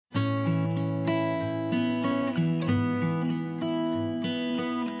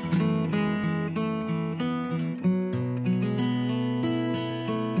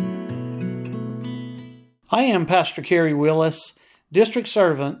I am Pastor Kerry Willis, District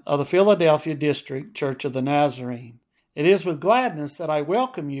Servant of the Philadelphia District Church of the Nazarene. It is with gladness that I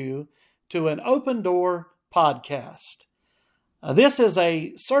welcome you to an Open Door podcast. This is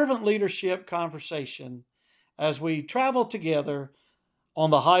a servant leadership conversation as we travel together on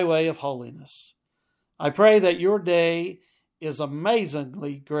the highway of holiness. I pray that your day is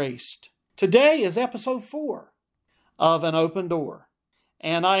amazingly graced. Today is episode 4 of An Open Door,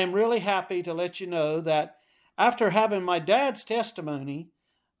 and I am really happy to let you know that after having my dad's testimony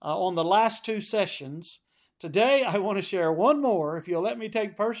on the last 2 sessions, today I want to share one more, if you'll let me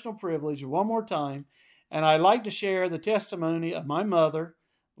take personal privilege one more time, and I'd like to share the testimony of my mother,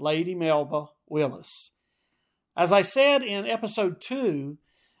 Lady Melba Willis. As I said in episode 2,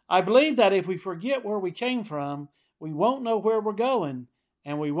 I believe that if we forget where we came from, we won't know where we're going,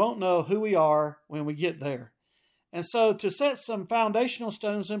 and we won't know who we are when we get there. And so to set some foundational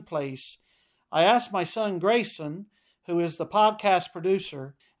stones in place, I asked my son Grayson, who is the podcast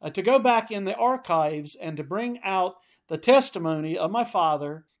producer, to go back in the archives and to bring out the testimony of my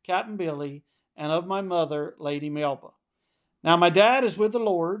father, Captain Billy, and of my mother, Lady Melba. Now, my dad is with the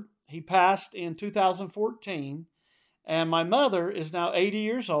Lord. He passed in 2014, and my mother is now 80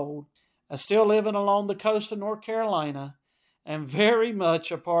 years old, still living along the coast of North Carolina, and very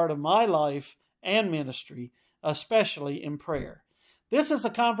much a part of my life and ministry, especially in prayer. This is a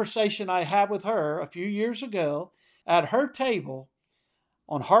conversation I had with her a few years ago at her table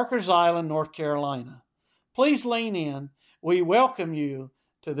on Harker's Island, North Carolina. Please lean in. We welcome you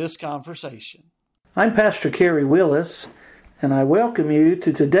to this conversation. I'm Pastor Kerry Willis, and I welcome you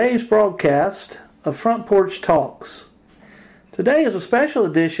to today's broadcast of Front Porch Talks. Today is a special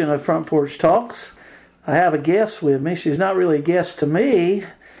edition of Front Porch Talks. I have a guest with me. She's not really a guest to me.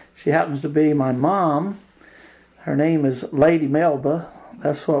 She happens to be my mom. Her name is Lady Melba.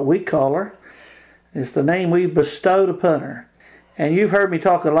 That's what we call her. It's the name we bestowed upon her. And you've heard me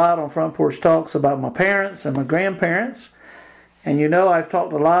talk a lot on Front Porch Talks about my parents and my grandparents. And you know I've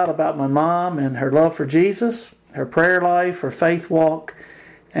talked a lot about my mom and her love for Jesus, her prayer life, her faith walk.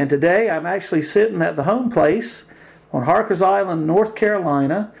 And today I'm actually sitting at the home place on Harker's Island, North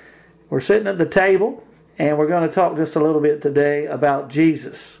Carolina. We're sitting at the table, and we're going to talk just a little bit today about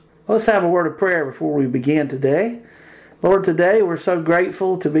Jesus. Let's have a word of prayer before we begin today. Lord, today we're so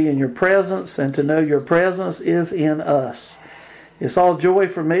grateful to be in your presence and to know your presence is in us. It's all joy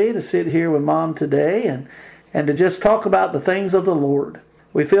for me to sit here with Mom today and to just talk about the things of the Lord.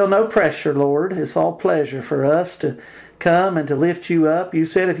 We feel no pressure, Lord. It's all pleasure for us to come and to lift you up. You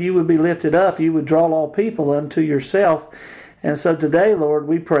said if you would be lifted up, you would draw all people unto yourself. And so today, Lord,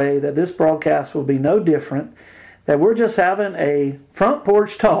 we pray that this broadcast will be no different, that we're just having a front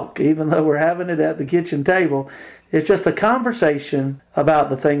porch talk, even though we're having it at the kitchen table. It's just a conversation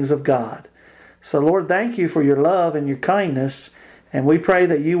about the things of God. So, Lord, thank you for your love and your kindness, and we pray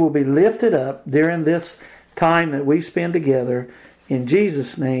that you will be lifted up during this time that we spend together. In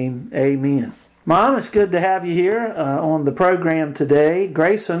Jesus' name, amen. Mom, it's good to have you here on the program today.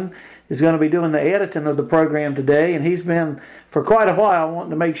 Grayson is going to be doing the editing of the program today, and he's been for quite a while wanting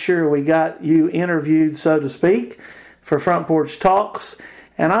to make sure we got you interviewed, so to speak, for Front Porch Talks.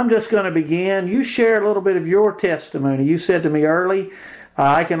 And I'm just going to begin. You share a little bit of your testimony. You said to me early,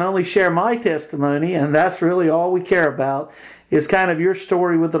 I can only share my testimony, and that's really all we care about, is kind of your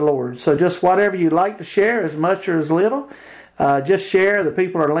story with the Lord. So just whatever you'd like to share, as much or as little, just share. The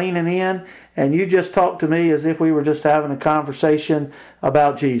people are leaning in, and you just talk to me as if we were just having a conversation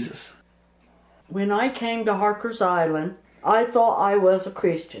about Jesus. When I came to Harker's Island, I thought I was a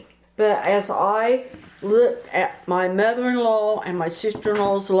Christian. But as I looked at my mother-in-law and my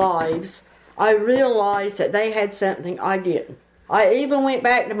sister-in-law's lives, I realized that they had something I didn't. I even went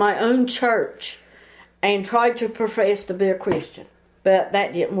back to my own church and tried to profess to be a Christian, but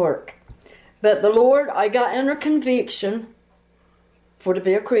that didn't work. But the Lord, I got under conviction for to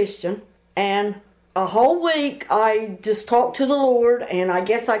be a Christian, and a whole week I just talked to the Lord, and I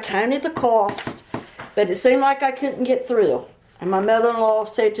guess I counted the cost, but it seemed like I couldn't get through. And my mother-in-law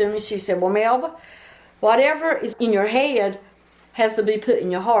said to me, she said, well, Melba, whatever is in your head has to be put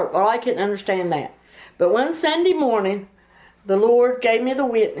in your heart. Well, I couldn't understand that. But one Sunday morning, the Lord gave me the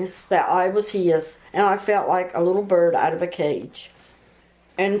witness that I was His, and I felt like a little bird out of a cage.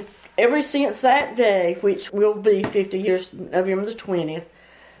 And ever since that day, which will be 50 years, November the 20th,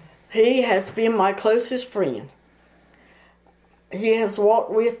 He has been my closest friend. He has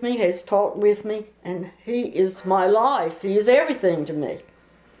walked with me, has talked with me, and He is my life. He is everything to me.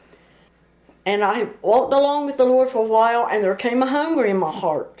 And I walked along with the Lord for a while, and there came a hunger in my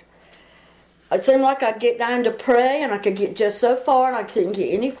heart. It seemed like I'd get down to pray, and I could get just so far, and I couldn't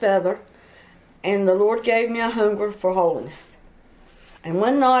get any further. and the Lord gave me a hunger for holiness. And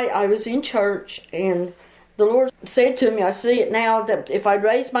one night I was in church, and the Lord said to me, I see it now, that if I'd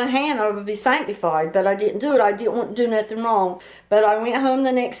raise my hand, I would be sanctified. But I didn't do it. I didn't want to do nothing wrong. But I went home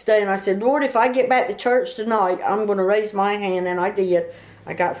the next day, and I said, Lord, if I get back to church tonight, I'm going to raise my hand. And I did.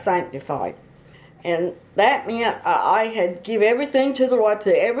 I got sanctified. And that meant I had give everything to the Lord. I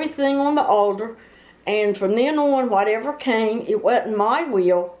put everything on the altar. And from then on, whatever came, it wasn't my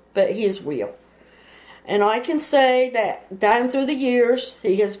will, but His will. And I can say that down through the years,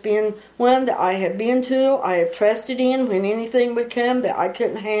 He has been one that I have been to, I have trusted in when anything would come that I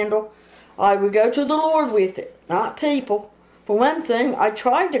couldn't handle. I would go to the Lord with it, not people. For one thing, I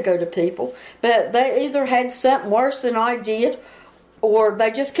tried to go to people, but they either had something worse than I did, or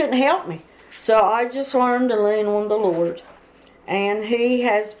they just couldn't help me. So I just learned to lean on the Lord. And He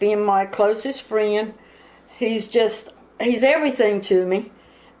has been my closest friend. He's everything to me.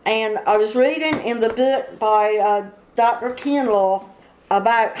 And I was reading in the book by Dr. Kinlaw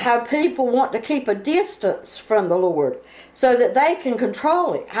about how people want to keep a distance from the Lord so that they can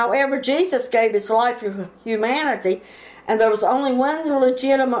control it. However, Jesus gave His life for humanity, and there was only one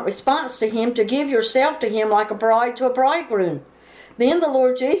legitimate response to Him: to give yourself to Him like a bride to a bridegroom. Then the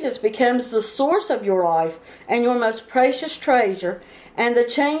Lord Jesus becomes the source of your life and your most precious treasure, and the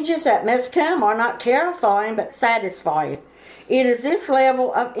changes that must come are not terrifying but satisfying. It is this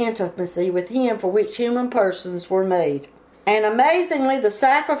level of intimacy with Him for which human persons were made. And amazingly, the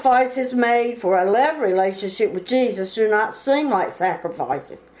sacrifices made for a love relationship with Jesus do not seem like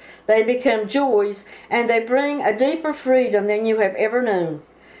sacrifices. They become joys, and they bring a deeper freedom than you have ever known.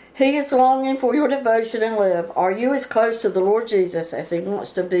 He is longing for your devotion and love. Are you as close to the Lord Jesus as He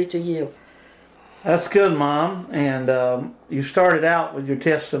wants to be to you? That's good, Mom. And you started out with your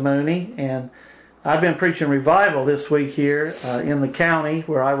testimony, and I've been preaching revival this week here in the county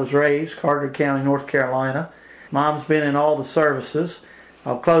where I was raised, Carter County, North Carolina. Mom's been in all the services.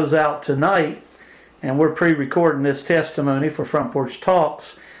 I'll close out tonight, and we're pre-recording this testimony for Front Porch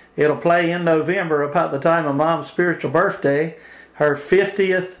Talks. It'll play in November about the time of Mom's spiritual birthday, her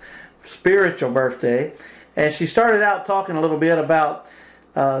 50th spiritual birthday. And she started out talking a little bit about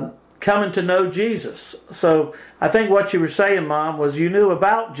coming to know Jesus. So I think what you were saying, Mom, was you knew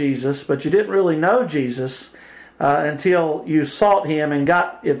about Jesus, but you didn't really know Jesus until you sought Him and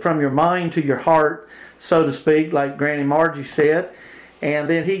got it from your mind to your heart, so to speak, like Granny Margie said. And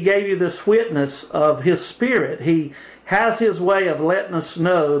then He gave you this witness of His Spirit. He has His way of letting us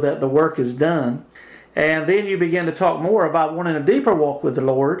know that the work is done. And then you begin to talk more about wanting a deeper walk with the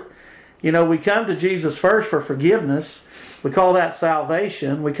Lord. You know, we come to Jesus first for forgiveness. We call that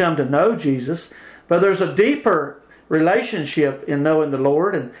salvation. We come to know Jesus. But there's a deeper relationship in knowing the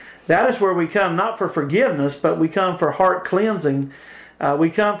Lord. And that is where we come not for forgiveness, but we come for heart cleansing. We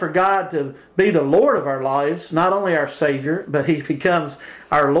come for God to be the Lord of our lives, not only our Savior, but He becomes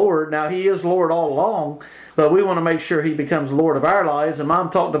our Lord. Now, He is Lord all along, but we want to make sure He becomes Lord of our lives. And Mom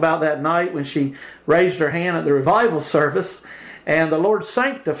talked about that night when she raised her hand at the revival service, and the Lord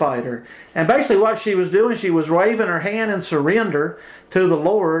sanctified her. And basically what she was doing, she was waving her hand in surrender to the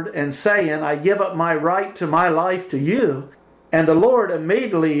Lord and saying, I give up my right to my life to you. And the Lord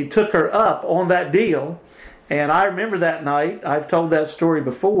immediately took her up on that deal. And I remember that night. I've told that story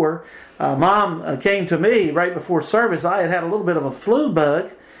before. Mom came to me right before service. I had a little bit of a flu bug.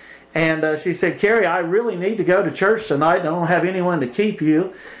 And she said, Carrie, I really need to go to church tonight. I don't have anyone to keep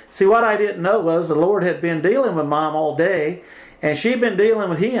you. See, what I didn't know was the Lord had been dealing with Mom all day. And she'd been dealing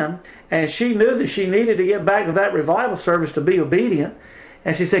with Him. And she knew that she needed to get back to that revival service to be obedient.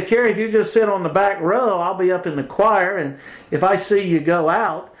 And she said, Carrie, if you just sit on the back row, I'll be up in the choir. And if I see you go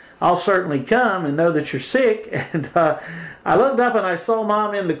out, I'll certainly come and know that you're sick. And I looked up and I saw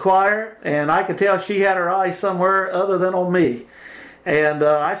Mom in the choir, and I could tell she had her eyes somewhere other than on me. And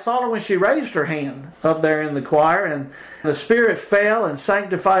I saw her when she raised her hand up there in the choir, and the Spirit fell and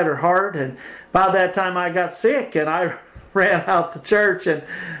sanctified her heart. And by that time I got sick, and I ran out to church, and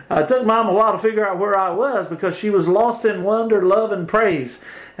it took Mom a while to figure out where I was because she was lost in wonder, love, and praise.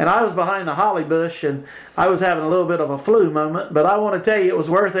 And I was behind the holly bush, and I was having a little bit of a flu moment. But I want to tell you, it was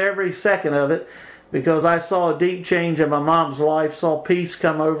worth every second of it because I saw a deep change in my mom's life, saw peace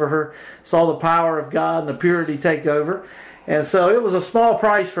come over her, saw the power of God and the purity take over. And so it was a small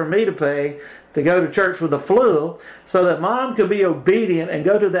price for me to pay to go to church with the flu so that Mom could be obedient and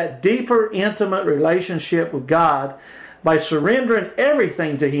go to that deeper, intimate relationship with God by surrendering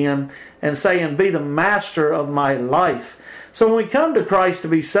everything to Him and saying, be the master of my life. So when we come to Christ to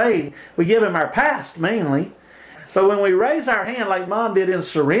be saved, we give Him our past mainly. But when we raise our hand like Mom did in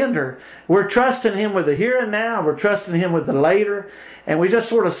surrender, we're trusting Him with the here and now. We're trusting Him with the later. And we just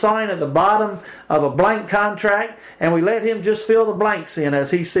sort of sign at the bottom of a blank contract, and we let Him just fill the blanks in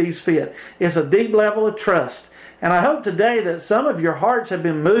as He sees fit. It's a deep level of trust. And I hope today that some of your hearts have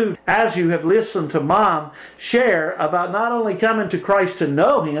been moved as you have listened to Mom share about not only coming to Christ to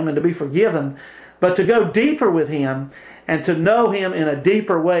know Him and to be forgiven, but to go deeper with Him and to know Him in a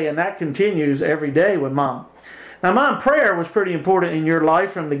deeper way. And that continues every day with Mom. Now, Mom, prayer was pretty important in your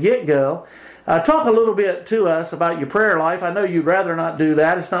life from the get-go. Talk a little bit to us about your prayer life. I know you'd rather not do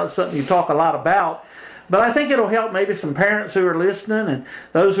that. It's not something you talk a lot about. But I think it'll help maybe some parents who are listening and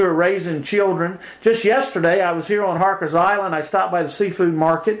those who are raising children. Just yesterday, I was here on Harker's Island. I stopped by the seafood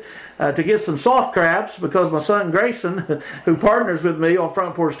market to get some soft crabs because my son Grayson, who partners with me on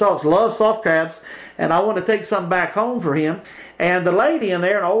Front Porch Talks, loves soft crabs, and I want to take some back home for him. And the lady in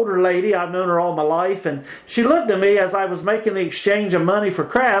there, an older lady, I've known her all my life, and she looked at me as I was making the exchange of money for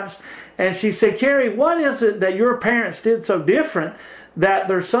crabs, and she said, "Carrie, what is it that your parents did so different that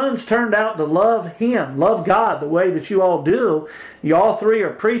their sons turned out to love Him, love God the way that you all do? You all three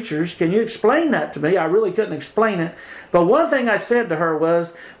are preachers. Can you explain that to me?" I really couldn't explain it. But one thing I said to her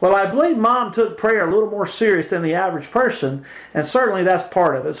was, well, I believe Mom took prayer a little more serious than the average person, and certainly that's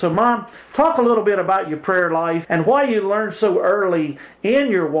part of it. So, Mom, talk a little bit about your prayer life and why you learned so early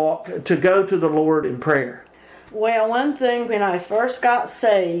in your walk to go to the Lord in prayer. Well, one thing, when I first got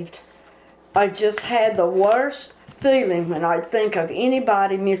saved, I just had the worst feeling when I think of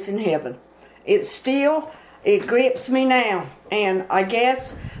anybody missing heaven. It grips me now. And I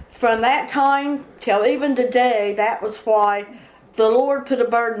guess from that time till even today, that was why the Lord put a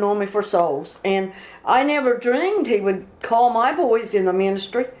burden on me for souls. And I never dreamed He would call my boys in the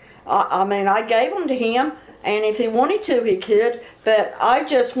ministry. I gave them to Him, and if He wanted to, He could. But I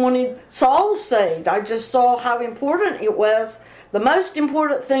just wanted souls saved. I just saw how important it was. The most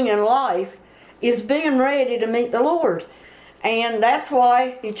important thing in life is being ready to meet the Lord. And that's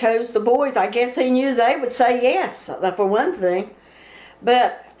why He chose the boys. I guess He knew they would say yes, for one thing.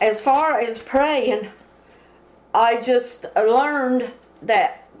 But as far as praying, I just learned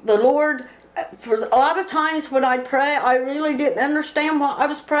that the Lord, for a lot of times when I'd pray, I really didn't understand what I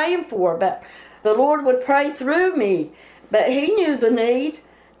was praying for. But the Lord would pray through me. But He knew the need,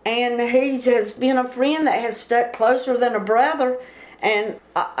 and He has been a friend that has stuck closer than a brother. And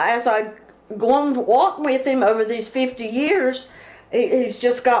as I going to walk with Him over these 50 years, He's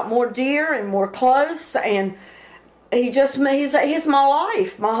just got more dear and more close, and He's my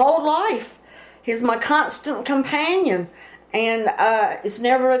life, my whole life. He's my constant companion, and it's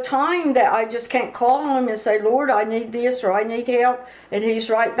never a time that I just can't call on Him and say, "Lord, I need this," or "I need help," and He's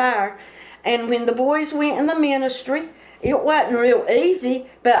right there. And when the boys went in the ministry, it wasn't real easy,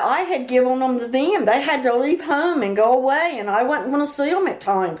 but I had given them to them. They had to leave home and go away, and I wasn't going to see them at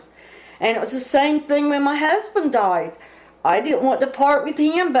times. And it was the same thing when my husband died. I didn't want to part with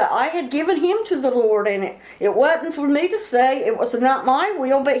him, but I had given him to the Lord, and it wasn't for me to say. It was not my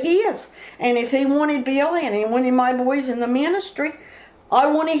will, but His. And if He wanted Billy and He wanted my boys in the ministry, I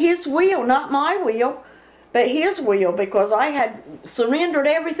wanted His will, not my will, but His will, because I had surrendered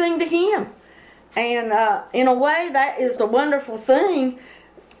everything to Him. And in a way, that is the wonderful thing,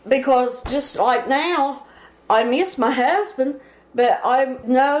 because just like now, I miss my husband, but I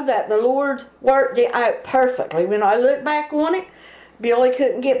know that the Lord worked it out perfectly. When I look back on it, Billy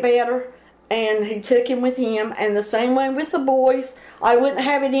couldn't get better, and He took him with Him. And the same way with the boys. I wouldn't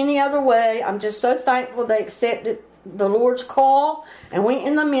have it any other way. I'm just so thankful they accepted the Lord's call and went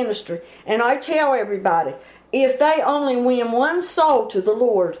in the ministry. And I tell everybody, if they only win one soul to the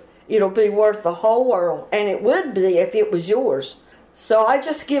Lord, it'll be worth the whole world. And it would be if it was yours. So I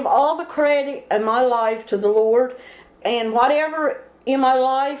just give all the credit in my life to the Lord. And whatever in my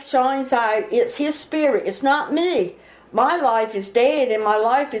life shines out, it's His Spirit. It's not me. My life is dead, and my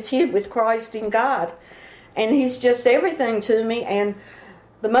life is hid with Christ in God. And He's just everything to me. And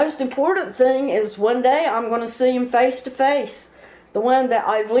the most important thing is one day I'm going to see Him face to face. The one that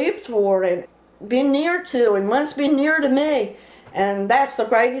I've lived for and been near to, and once been near to me. And that's the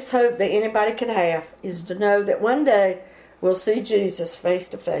greatest hope that anybody could have, is to know that one day we'll see Jesus face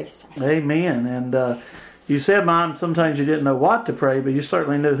to face. Amen. And you said, Mom, sometimes you didn't know what to pray, but you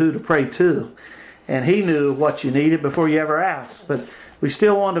certainly knew who to pray to. And He knew what you needed before you ever asked. But we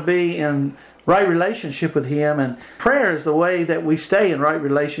still want to be in right relationship with Him. And prayer is the way that we stay in right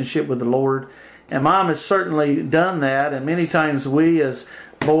relationship with the Lord. And Mom has certainly done that. And many times we as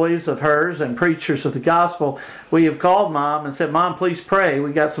boys of hers and preachers of the gospel, we have called Mom and said, Mom, please pray.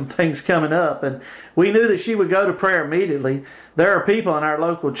 We got some things coming up. And we knew that she would go to prayer immediately. There are people in our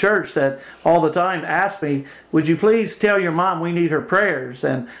local church that all the time ask me, would you please tell your mom we need her prayers?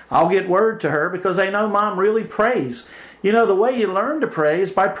 And I'll get word to her because they know Mom really prays. You know, the way you learn to pray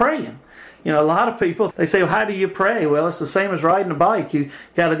is by praying. You know, a lot of people, they say, well, how do you pray? Well, it's the same as riding a bike. You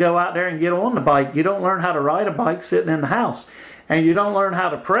got to go out there and get on the bike. You don't learn how to ride a bike sitting in the house. And you don't learn how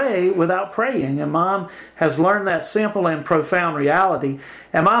to pray without praying. And Mom has learned that simple and profound reality.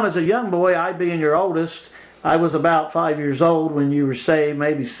 And Mom, as a young boy, I being your oldest, I was about 5 years old when you were saved,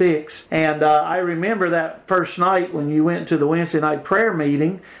 maybe 6. And I remember that first night when you went to the Wednesday night prayer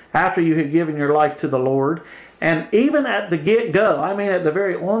meeting after you had given your life to the Lord. And even at the get-go, I mean at the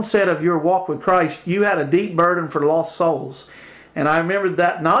very onset of your walk with Christ, you had a deep burden for lost souls. And I remember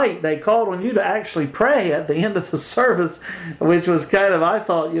that night they called on you to actually pray at the end of the service, which was kind of, I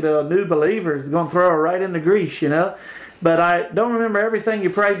thought, you know, a new believer is going to throw her right into grease, you know. But I don't remember everything you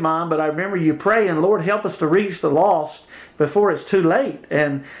prayed, Mom, but I remember you praying, Lord, help us to reach the lost before it's too late.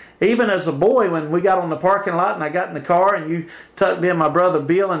 And even as a boy, when we got on the parking lot and I got in the car and you tucked in my brother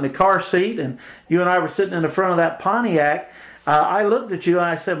Bill in the car seat and you and I were sitting in the front of that Pontiac, I looked at you and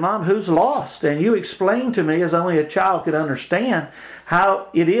I said, Mom, who's lost? And you explained to me, as only a child could understand, how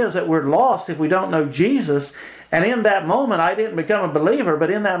it is that we're lost if we don't know Jesus. And in that moment, I didn't become a believer,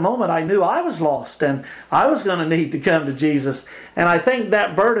 but in that moment, I knew I was lost and I was going to need to come to Jesus. And I think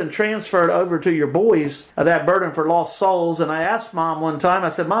that burden transferred over to your boys, that burden for lost souls. And I asked Mom one time, I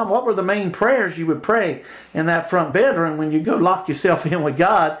said, Mom, what were the main prayers you would pray in that front bedroom when you go lock yourself in with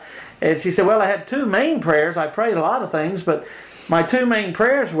God? And she said, well, I had 2 main prayers. I prayed a lot of things, but my 2 main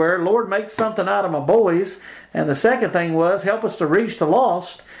prayers were, Lord, make something out of my boys. And the second thing was, help us to reach the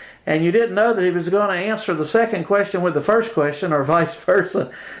lost. And you didn't know that he was going to answer the second question with the first question or vice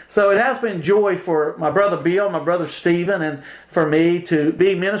versa. So it has been joy for my brother Bill, my brother Stephen, and for me to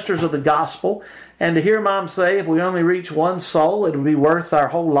be ministers of the gospel. And to hear Mom say, if we only reach one soul, it would be worth our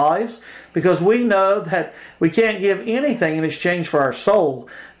whole lives. Because we know that we can't give anything in exchange for our soul.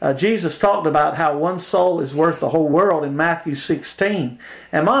 Jesus talked about how one soul is worth the whole world in Matthew 16.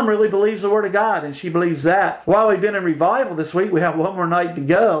 And Mom really believes the Word of God, and she believes that. While we've been in revival this week, we have one more night to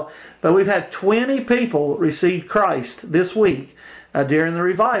go. But we've had 20 people receive Christ this week during the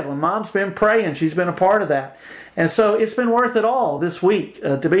revival. And Mom's been praying. She's been a part of that. And so it's been worth it all this week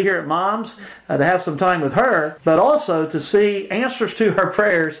to be here at Mom's, to have some time with her, but also to see answers to her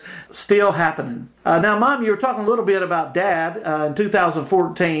prayers still happening. Now, Mom, you were talking a little bit about Dad. In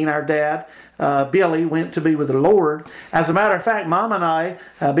 2014, our dad, Billy, went to be with the Lord. As a matter of fact, Mom and I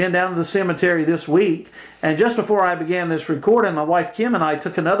have been down to the cemetery this week. And just before I began this recording, my wife Kim and I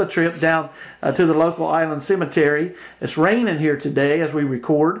took another trip down to the local island cemetery. It's raining here today as we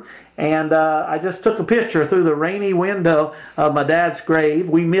record. And I just took a picture through the rainy window of my dad's grave.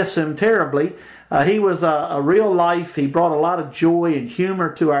 We miss him terribly. He was a real life. He brought a lot of joy and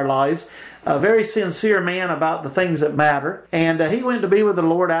humor to our lives. A very sincere man about the things that matter. And he went to be with the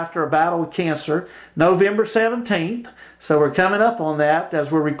Lord after a battle with cancer, November 17th. So we're coming up on that as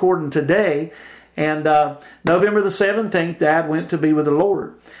we're recording today. And November the 17th, Dad went to be with the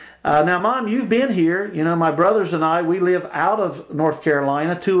Lord. Now, Mom, you've been here. You know, my brothers and I, we live out of North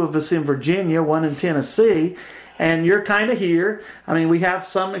Carolina, 2 of us in Virginia, 1 in Tennessee. And you're kind of here. I mean, we have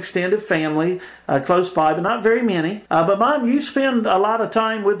some extended family close by, but not very many. But Mom, you spend a lot of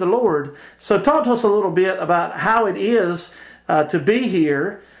time with the Lord. So talk to us a little bit about how it is to be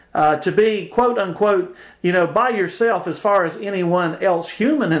here, to be, quote unquote, you know, by yourself as far as anyone else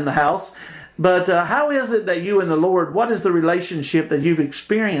human in the house. But how is it that you and the Lord, what is the relationship that you've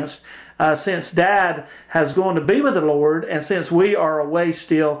experienced since Dad has gone to be with the Lord and since we are away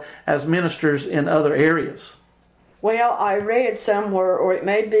still as ministers in other areas? Well, I read somewhere, or it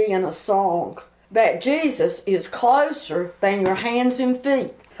may be in a song, that Jesus is closer than your hands and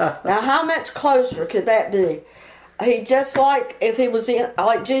feet. Now, how much closer could that be? He just like, if he was in,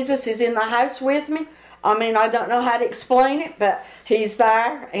 like Jesus is in the house with me. I mean, I don't know how to explain it, but he's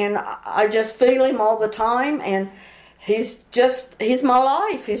there, and I just feel him all the time, and he's my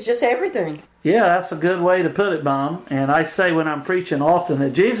life. He's just everything. Yeah, that's a good way to put it, Mom. And I say when I'm preaching often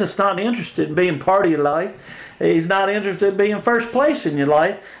that Jesus is not interested in being part of your life. He's not interested in being first place in your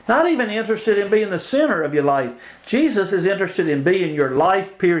life. Not even interested in being the center of your life. Jesus is interested in being your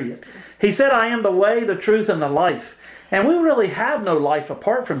life, period. He said, I am the way, the truth, and the life. And we really have no life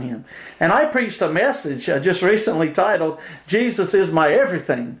apart from Him. And I preached a message just recently titled, Jesus is my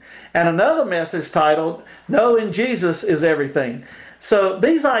everything. And another message titled, Knowing Jesus is Everything. So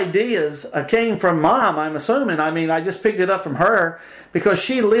these ideas came from Mom, I'm assuming. I mean, I just picked it up from her because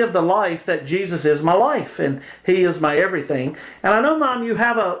she lived the life that Jesus is my life and He is my everything. And I know, Mom, you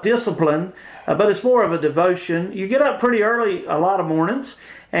have a discipline, but it's more of a devotion. You get up pretty early a lot of mornings,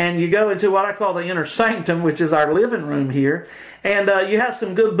 and you go into what I call the inner sanctum, which is our living room here. And you have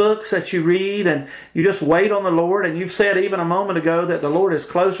some good books that you read, and you just wait on the Lord. And you've said even a moment ago that the Lord is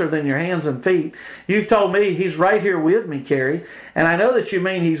closer than your hands and feet. You've told me He's right here with me, Carrie. And I know that you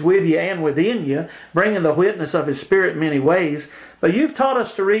mean He's with you and within you, bringing the witness of His Spirit in many ways. But you've taught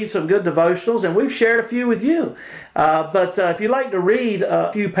us to read some good devotionals, and we've shared a few with you. But if you'd like to read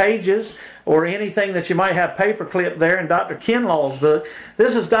a few pages or anything that you might have paperclip there in Dr. Kinlaw's book,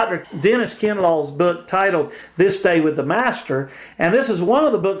 this is Dr. Dennis Kinlaw's book titled This Day with the Master. And this is one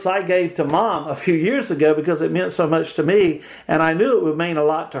of the books I gave to Mom a few years ago because it meant so much to me, and I knew it would mean a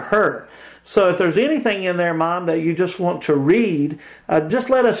lot to her. So if there's anything in there, Mom, that you just want to read, just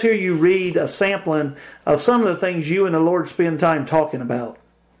let us hear you read a sampling of some of the things you and the Lord spend time talking about.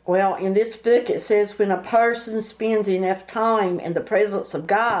 Well, in this book it says when a person spends enough time in the presence of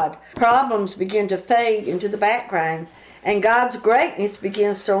God, problems begin to fade into the background and God's greatness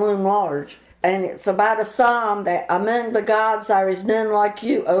begins to loom large. And it's about a psalm that among the gods there is none like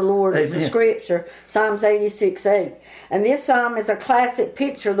you, O Lord, is the scripture, Psalms 86:8. And this psalm is a classic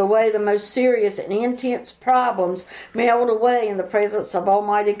picture of the way the most serious and intense problems melt away in the presence of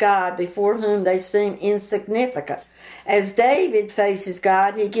Almighty God before whom they seem insignificant. As David faces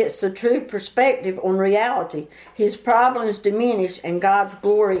God, he gets the true perspective on reality. His problems diminish and God's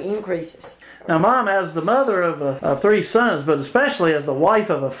glory increases. Now, Mom, as the mother of 3 sons, but especially as the wife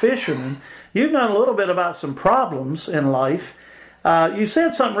of a fisherman, you've known a little bit about some problems in life. You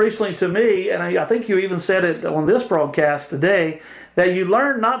said something recently to me, and I think you even said it on this broadcast today, that you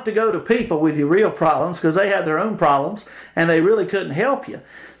learned not to go to people with your real problems because they had their own problems and they really couldn't help you.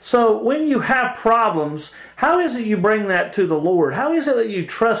 So when you have problems, how is it you bring that to the Lord? How is it that you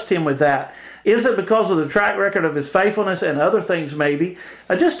trust Him with that? Is it because of the track record of His faithfulness and other things maybe?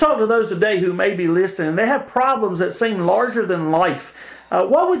 Just talk to those today who may be listening and they have problems that seem larger than life.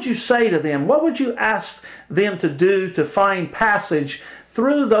 What would you say to them? What would you ask them to do to find passage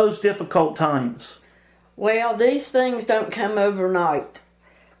through those difficult times? Well, these things don't come overnight.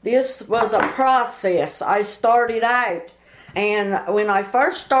 This was a process. I started out, and when I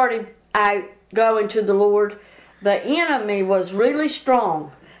first started out going to the Lord, the enemy was really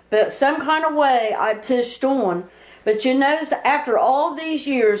strong. But some kind of way I pushed on. But you know, after all these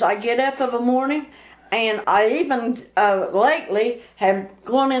years, I get up of a morning, and I even lately have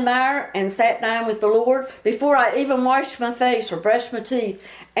gone in there and sat down with the Lord before I even wash my face or brush my teeth.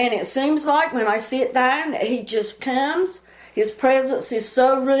 And it seems like when I sit down, He just comes. His presence is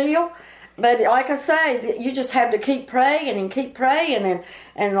so real. But like I say, you just have to keep praying and keep praying.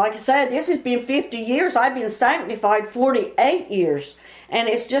 And like I said, this has been 50 years. I've been sanctified 48 years. And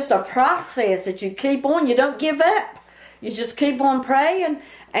it's just a process that you keep on. You don't give up. You just keep on praying.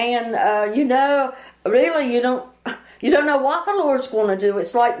 And, you know, really you don't know what the Lord's going to do.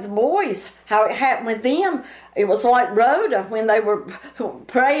 It's like the boys, how it happened with them. It was like Rhoda when they were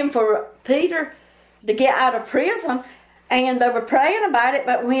praying for Peter to get out of prison. And they were praying about it,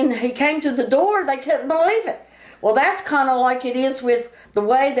 but when he came to the door, they couldn't believe it. Well, that's kind of like it is with the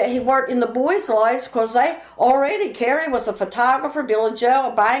way that He worked in the boys' lives, because they already, Carrie was a photographer, Billy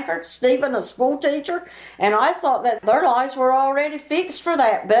Joe a banker, Stephen a school teacher, and I thought that their lives were already fixed for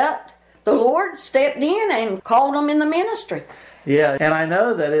that, but the Lord stepped in and called them in the ministry. Yeah, and I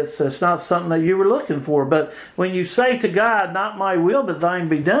know that it's not something that you were looking for, but when you say to God, not my will, but thine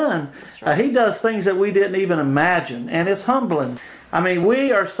be done, right. He does things that we didn't even imagine, and it's humbling. I mean,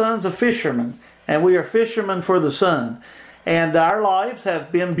 we are sons of fishermen, and we are fishermen for the Son, and our lives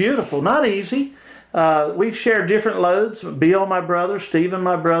have been beautiful, not easy. We've shared different loads. Bill, my brother, Stephen,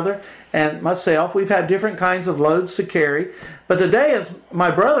 my brother, and myself. We've had different kinds of loads to carry. But today, as my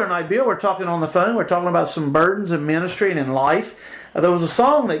brother and I, Bill, were talking on the phone, we're talking about some burdens in ministry and in life. There was a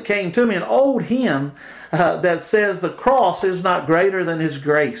song that came to me, an old hymn that says, "The cross is not greater than His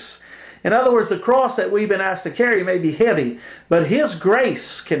grace." In other words, the cross that we've been asked to carry may be heavy, but His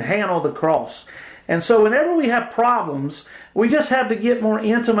grace can handle the cross. And so whenever we have problems, we just have to get more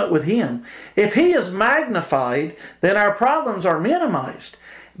intimate with Him. If He is magnified, then our problems are minimized.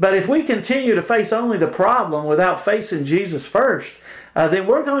 But if we continue to face only the problem without facing Jesus first, then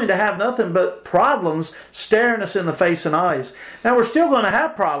we're going to have nothing but problems staring us in the face and eyes. Now, we're still going to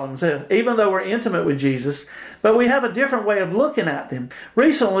have problems, even though we're intimate with Jesus, but we have a different way of looking at them.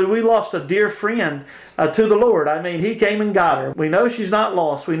 Recently, we lost a dear friend to the Lord. I mean, He came and got her. We know she's not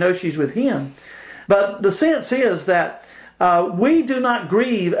lost. We know she's with Him. But the sense is that we do not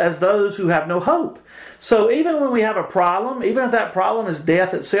grieve as those who have no hope. So even when we have a problem, even if that problem is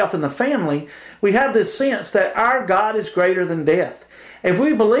death itself in the family, we have this sense that our God is greater than death. If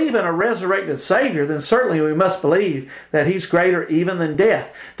we believe in a resurrected Savior, then certainly we must believe that He's greater even than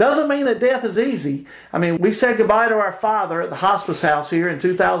death. Doesn't mean that death is easy. I mean, we said goodbye to our father at the hospice house here in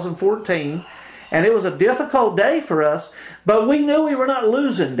 2014, and it was a difficult day for us, but we knew we were not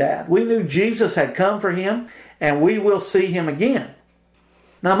losing Dad. We knew Jesus had come for him, and we will see him again.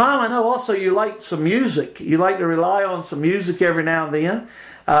 Now, Mom, I know also you like some music. You like to rely on some music every now and then.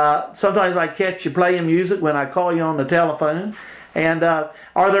 Sometimes I catch you playing music when I call you on the telephone. And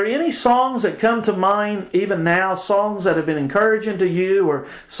are there any songs that come to mind even now, songs that have been encouraging to you, or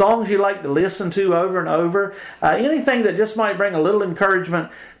songs you like to listen to over and over? Anything that just might bring a little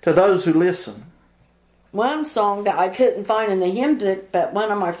encouragement to those who listen? One song that I couldn't find in the hymn book, but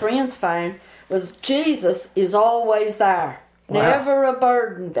one of my friends found, was Jesus is always there. Wow. Never a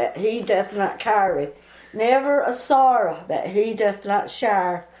burden that He doth not carry, never a sorrow that He doth not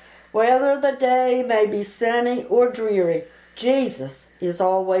share. Whether the day may be sunny or dreary, Jesus is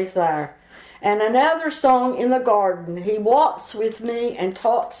always there. And another song in the garden, He walks with me and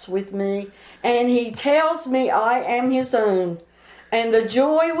talks with me, and He tells me I am His own. And the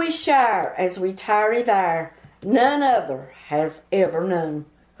joy we share as we tarry there, none other has ever known.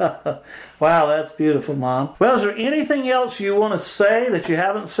 Wow, that's beautiful, Mom. Well, is there anything else you want to say that you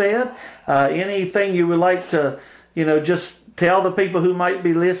haven't said? Anything you would like to, just tell the people who might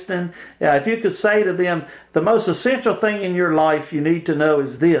be listening? If you could say to them, the most essential thing in your life you need to know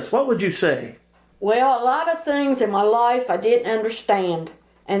is this, what would you say? Well, a lot of things in my life I didn't understand.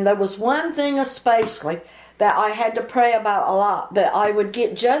 And there was one thing especially that I had to pray about a lot. That I would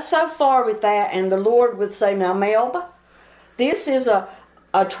get just so far with that, and the Lord would say, now, Melba, this is a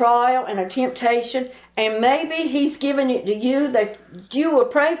trial and a temptation, and maybe He's given it to you that you would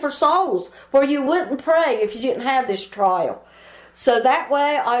pray for souls where you wouldn't pray if you didn't have this trial. So that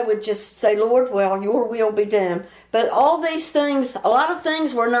way I would just say, Lord, well, your will be done. But all these things, a lot of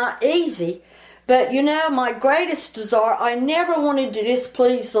things were not easy, but my greatest desire, I never wanted to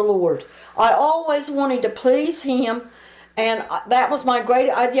displease the Lord. I always wanted to please Him, and that was my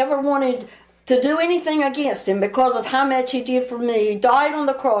I never wanted to do anything against Him because of how much He did for me. He died on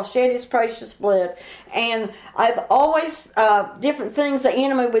the cross, shed His precious blood. And I've always, different things the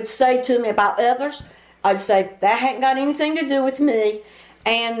enemy would say to me about others, I'd say, that hadn't got anything to do with me.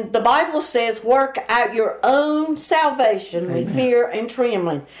 And the Bible says, work out your own salvation Amen. With fear and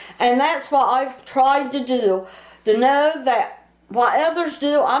trembling. And that's what I've tried to do, to know that what others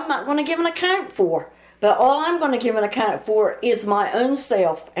do, I'm not going to give an account for. But all I'm going to give an account for is my own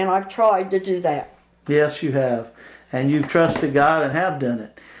self, and I've tried to do that. Yes, you have. And you've trusted God and have done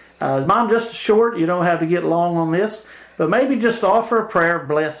it. Mom, just short, you don't have to get long on this, but maybe just offer a prayer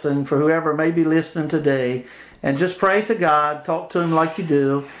blessing for whoever may be listening today, and just pray to God, talk to Him like you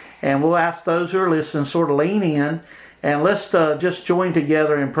do, and we'll ask those who are listening sort of lean in, and let's just join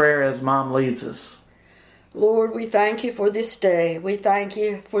together in prayer as Mom leads us. Lord, we thank You for this day. We thank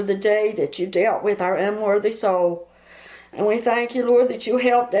You for the day that You dealt with our unworthy soul. And we thank You, Lord, that You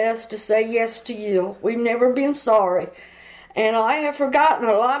helped us to say yes to You. We've never been sorry. And I have forgotten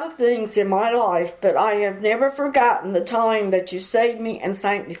a lot of things in my life, but I have never forgotten the time that You saved me and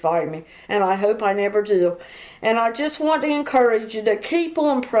sanctified me. And I hope I never do. And I just want to encourage you to keep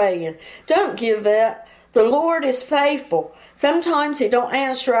on praying. Don't give up. The Lord is faithful. Sometimes He don't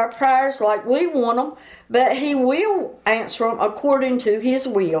answer our prayers like we want them, but He will answer them according to His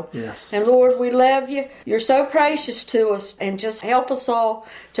will. Yes. And Lord, we love You. You're so precious to us, and just help us all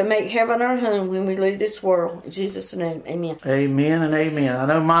to make heaven our home when we leave this world. In Jesus' name, amen. Amen and amen. I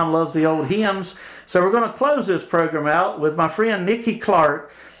know Mom loves the old hymns, so we're going to close this program out with my friend Nikki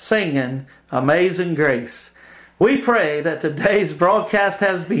Clark singing Amazing Grace. We pray that today's broadcast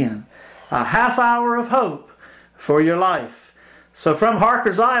has been a half hour of hope for your life. So from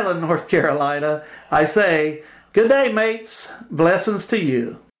Harkers Island, North Carolina, I say, good day, mates. Blessings to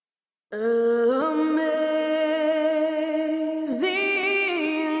you. Amazing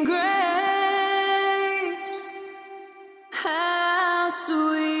grace, how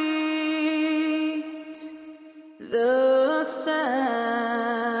sweet the sound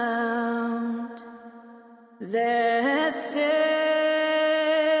that saved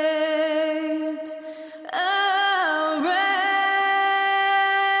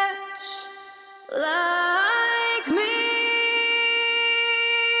like me.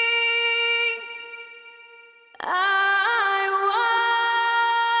 I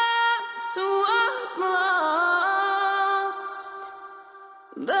once was lost,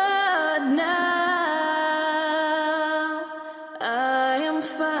 but now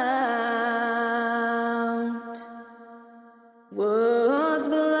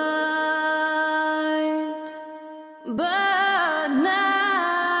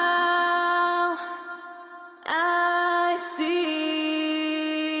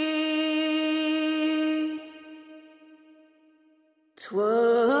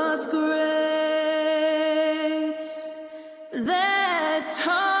 'Twas grace that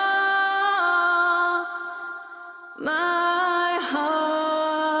taught my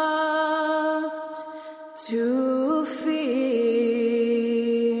heart to fear,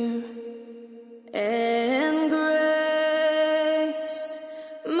 and grace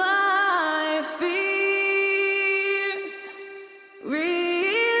my fears relieved.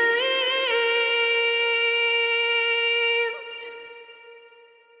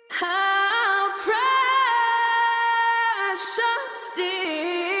 How precious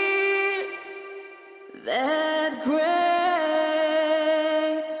did that grace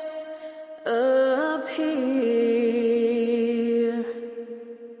appear,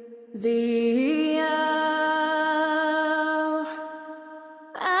 the hour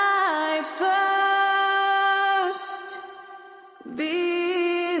I first believed.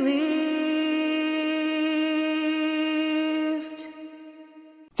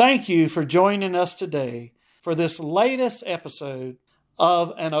 Thank you for joining us today for this latest episode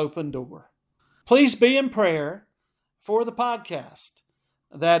of An Open Door. Please be in prayer for the podcast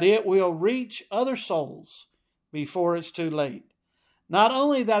that it will reach other souls before it's too late. Not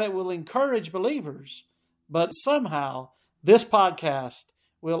only that it will encourage believers, but somehow this podcast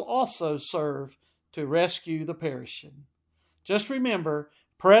will also serve to rescue the perishing. Just remember,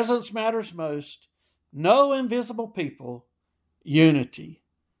 presence matters most. No invisible people, unity.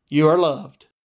 You are loved.